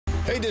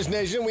Hey, Dish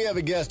Nation, we have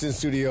a guest in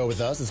studio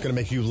with us. It's going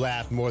to make you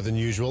laugh more than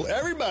usual.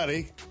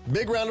 Everybody,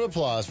 big round of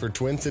applause for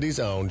Twin Cities'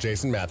 own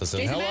Jason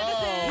Matheson. Jason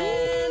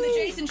Matheson, the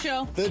Jason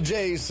Show. The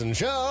Jason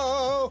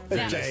Show. The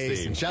Yeah.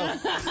 Jason Show.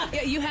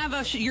 Yeah, you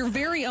have your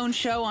very own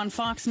show on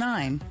Fox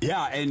 9.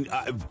 Yeah, and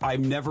I've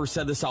never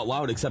said this out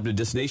loud except at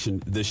Dish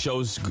Nation. The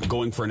show's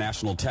going for a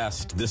national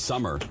test this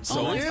summer.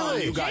 So I'm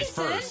telling you guys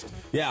Jason? first.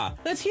 Yeah.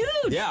 That's huge.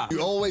 Yeah.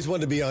 You always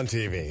wanted to be on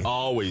TV.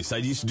 Always. I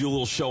used to do a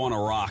little show on a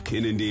rock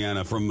in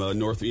Indiana from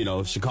north,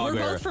 Chicago We're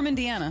area. both from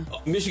Indiana.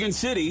 Michigan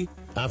City.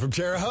 I'm from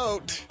Terre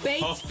Haute.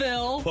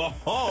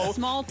 Batesville.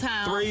 Small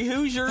town. 3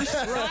 Hoosiers.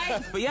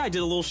 Right. But yeah, I did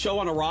a little show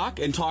on a rock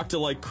and talked to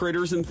like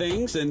critters and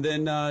things, and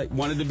then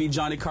wanted to be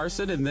Johnny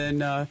Carson, and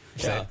then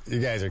So, you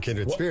guys are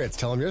kindred spirits.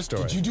 Tell them your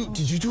story. Did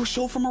you do a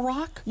show from a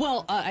rock?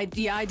 Well, I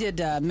did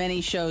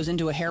many shows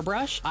into a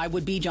hairbrush. I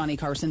would be Johnny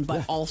Carson,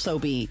 but also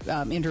be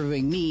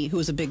interviewing me, who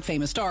is a big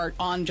famous star,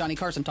 on Johnny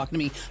Carson,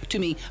 talking to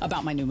me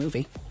about my new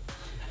movie.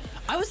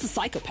 I was the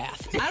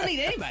psychopath. I don't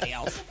need anybody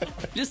else.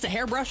 Just a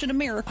hairbrush and a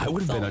mirror. I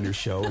would have been on your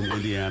show in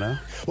Indiana.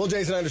 Well,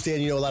 Jason, I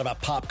understand you know a lot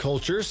about pop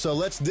culture, so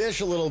let's dish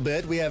a little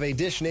bit. We have a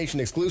Dish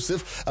Nation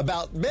exclusive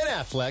about Ben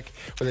Affleck,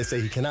 where they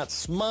say he cannot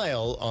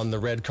smile on the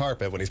red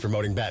carpet when he's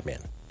promoting Batman.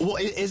 Well,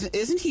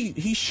 isn't he?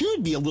 He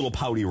should be a little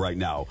pouty right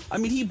now. I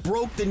mean, he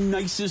broke the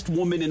nicest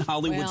woman in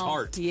Hollywood's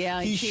heart.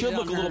 Yeah, he should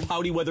look a little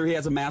pouty whether he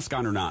has a mask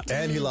on or not.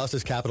 And he lost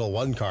his Capital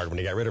One card when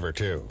he got rid of her,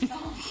 too.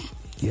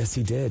 Yes,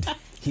 he did.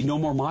 He no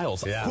more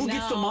miles. Yeah. Who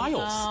gets the miles?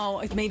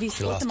 No, maybe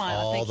split the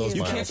miles. all those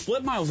You miles. can't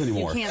split miles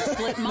anymore. You can't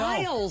split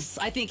miles.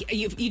 I think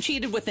you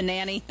cheated with the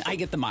nanny. I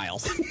get the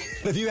miles.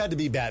 If you had to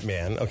be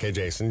Batman, okay,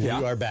 Jason, Yeah.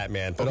 you are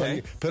Batman.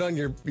 Put on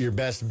your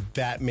best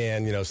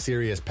Batman,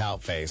 serious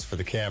pout face for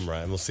the camera,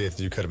 and we'll see if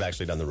you could have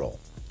actually done the role.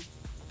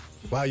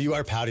 Wow, you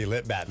are pouty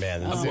lip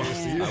Batman.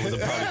 Seriously. I was a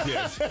pouty kid.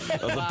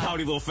 I was a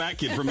pouty little fat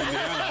kid from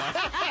Indiana.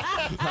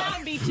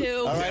 Me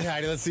too. All right,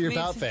 Heidi, let's see your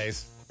pout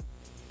face.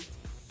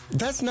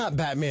 That's not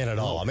Batman at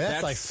all. I mean,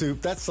 that's like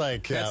soup. That's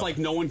like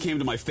no one came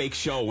to my fake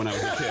show when I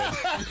was a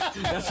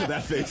kid. That's what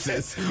that face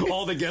is.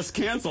 All the guests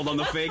canceled on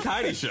the fake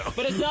Heidi show.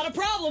 But it's not a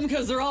problem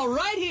because they're all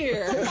right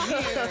here.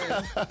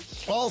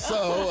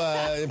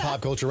 Also, in pop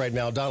culture right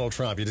now, Donald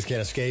Trump, you just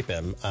can't escape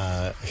him.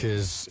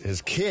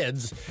 His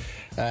kids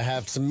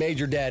have some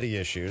major daddy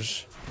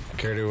issues.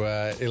 Care to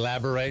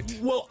elaborate?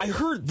 Well, I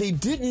heard they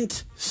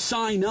didn't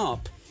sign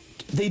up.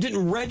 They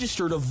didn't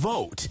register to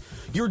vote.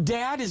 Your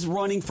dad is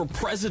running for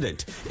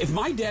president. If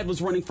my dad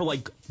was running for,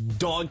 like,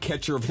 dog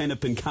catcher of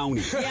Hennepin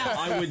County,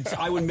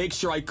 I would make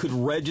sure I could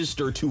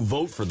register to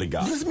vote for the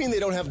guy. Does this mean they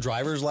don't have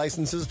driver's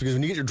licenses? Because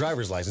when you get your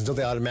driver's license, don't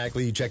they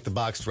automatically check the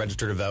box to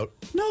register to vote?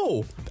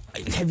 No.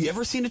 Have you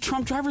ever seen a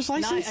Trump driver's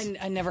license?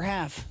 I never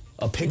have.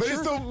 A picture? But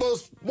it's the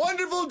most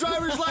wonderful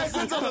driver's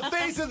license on the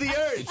face of the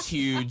earth. It's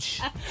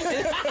huge.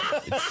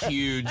 It's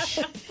huge.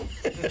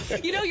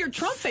 Your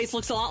Trump face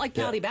looks a lot like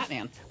Pouty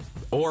Batman.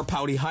 Or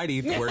Pouty Heidi,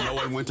 where no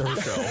one went to her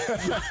show.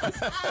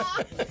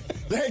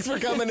 Thanks for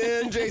coming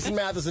in, Jason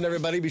Matheson,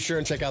 everybody. Be sure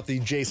and check out the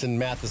Jason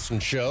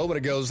Matheson Show when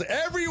it goes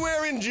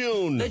everywhere in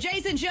June. The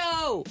Jason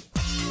Show.